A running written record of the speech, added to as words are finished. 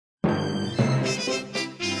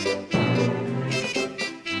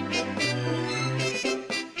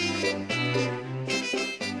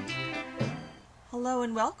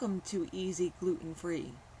Welcome to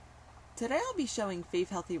EZGlutenFree. Today I'll be showing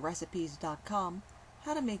favehealthyrecipes.com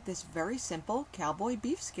how to make this very simple cowboy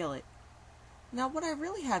beef skillet. Now what I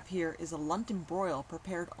really have here is a London broil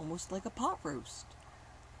prepared almost like a pot roast.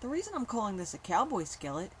 The reason I'm calling this a cowboy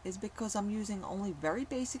skillet is because I'm using only very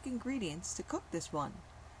basic ingredients to cook this one.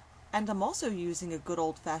 And I'm also using a good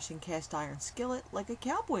old-fashioned cast iron skillet like a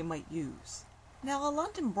cowboy might use. Now a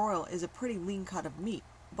London broil is a pretty lean cut of meat,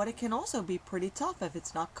 but it can also be pretty tough if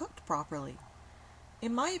it's not cooked properly.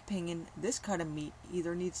 In my opinion, this cut of meat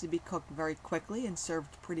either needs to be cooked very quickly and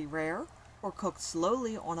served pretty rare, or cooked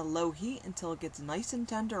slowly on a low heat until it gets nice and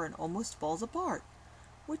tender and almost falls apart,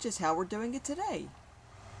 which is how we're doing it today.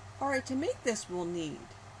 Alright, to make this we'll need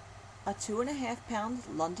a 2.5 pound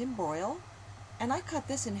London broil, and I cut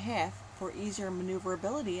this in half for easier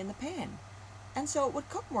maneuverability in the pan, and so it would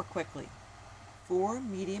cook more quickly. 4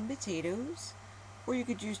 medium potatoes, or you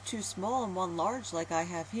could use 2 small and 1 large like I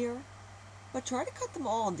have here, but try to cut them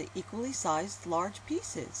all into equally sized large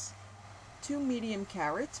pieces. 2 medium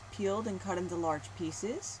carrots peeled and cut into large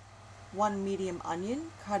pieces, 1 medium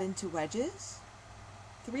onion cut into wedges,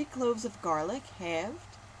 3 cloves of garlic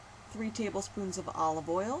halved, 3 tablespoons of olive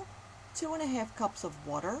oil, 2.5 cups of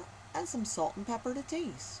water, and some salt and pepper to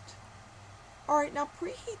taste. Alright, now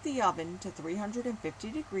preheat the oven to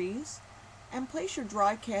 350 degrees and place your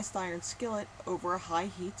dry cast iron skillet over a high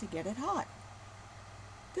heat to get it hot.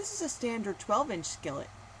 This is a standard 12-inch skillet,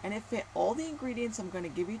 and it fit all the ingredients I'm going to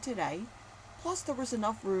give you today, plus there was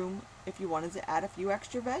enough room if you wanted to add a few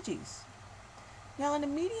extra veggies. Now in a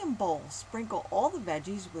medium bowl, sprinkle all the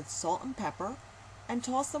veggies with salt and pepper and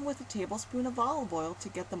toss them with a tablespoon of olive oil to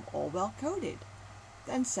get them all well coated.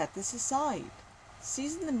 Then set this aside.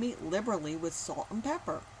 Season the meat liberally with salt and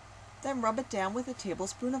pepper. Then rub it down with a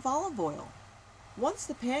tablespoon of olive oil. Once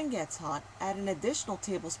the pan gets hot, add an additional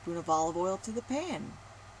tablespoon of olive oil to the pan.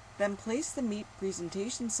 Then place the meat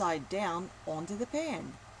presentation side down onto the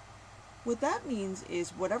pan. What that means is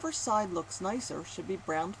whatever side looks nicer should be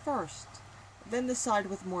browned first. Then the side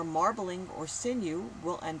with more marbling or sinew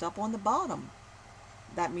will end up on the bottom.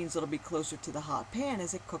 That means it'll be closer to the hot pan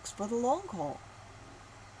as it cooks for the long haul.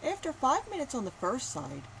 After 5 minutes on the first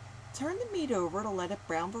side, turn the meat over to let it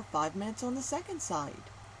brown for 5 minutes on the second side.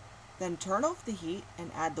 Then turn off the heat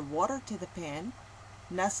and add the water to the pan,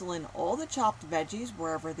 nestle in all the chopped veggies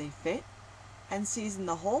wherever they fit, and season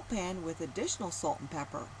the whole pan with additional salt and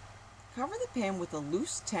pepper. Cover the pan with a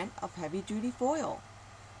loose tent of heavy-duty foil.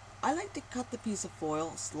 I like to cut the piece of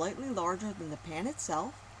foil slightly larger than the pan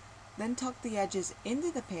itself, then tuck the edges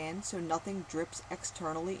into the pan so nothing drips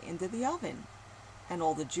externally into the oven, and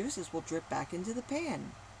all the juices will drip back into the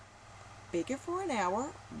pan. Bake it for an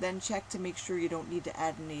hour, then check to make sure you don't need to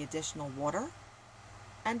add any additional water.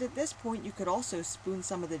 And at this point you could also spoon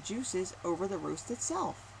some of the juices over the roast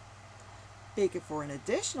itself. Bake it for an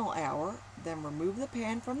additional hour, then remove the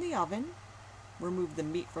pan from the oven, remove the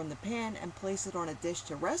meat from the pan and place it on a dish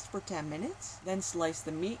to rest for 10 minutes, then slice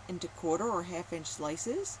the meat into 1/4 or 1/2 inch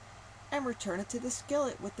slices, and return it to the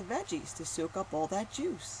skillet with the veggies to soak up all that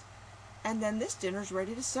juice. And then this dinner's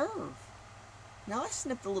ready to serve. Now I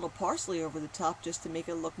snipped a little parsley over the top just to make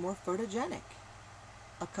it look more photogenic.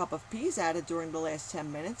 A cup of peas added during the last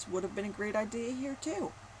 10 minutes would have been a great idea here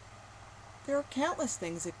too. There are countless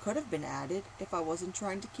things that could have been added if I wasn't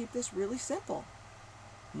trying to keep this really simple.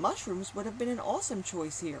 Mushrooms would have been an awesome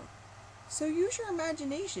choice here. So use your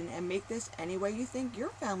imagination and make this any way you think your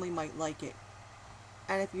family might like it.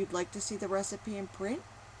 And if you'd like to see the recipe in print,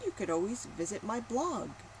 you could always visit my blog.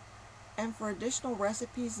 And for additional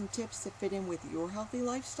recipes and tips to fit in with your healthy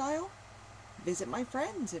lifestyle, visit my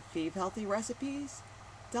friends at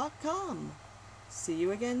favehealthyrecipes.com. See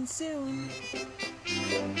you again soon.